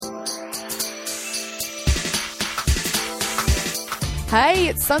Hey,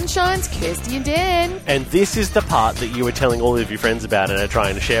 it's Sunshine's Kirsty and Dan. And this is the part that you were telling all of your friends about and are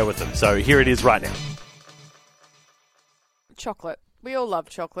trying to share with them. So here it is right now. Chocolate. We all love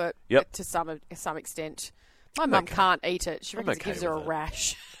chocolate. Yep. To some extent. My mum can't eat it. She reckons it gives her a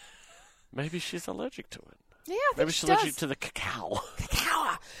rash. Maybe she's allergic to it. Yeah, I think Maybe she's allergic to the cacao.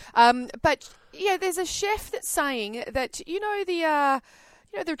 But yeah, there's a chef that's saying that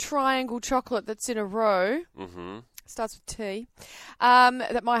the triangle chocolate that's in a row. Mm-hmm. Starts with T.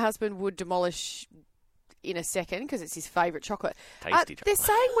 That my husband would demolish in a second because it's his favourite chocolate. Tasty chocolate. They're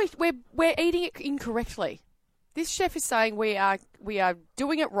saying we're eating it incorrectly. This chef is saying we are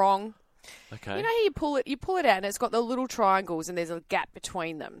doing it wrong. Okay. You know how you pull it out and it's got the little triangles and there's a gap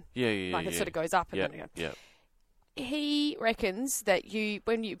between them. Yeah. Like it sort of goes up and then. Yeah. He reckons that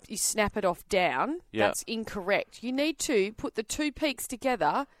when you snap it off down, that's incorrect. You need to put the two peaks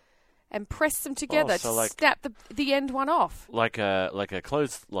together and press them together to snap the end one off. Like a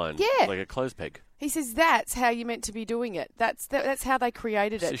clothesline. Yeah. Like a clothes peg. He says that's how you're meant to be doing it. That's how they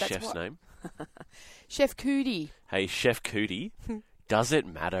created it. What's the chef's name? Chef Cootie. Hey, Chef Cootie. Does it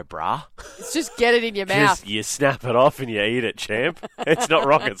matter, brah? It's just get it in your mouth. Just you snap it off and you eat it, champ. It's not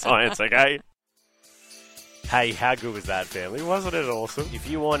rocket science, okay? Hey, how good was that, family? Wasn't it awesome? If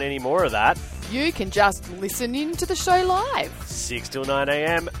you want any more of that, you can just listen in to the show live. 6 till 9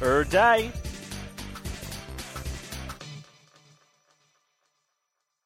 a.m. er day.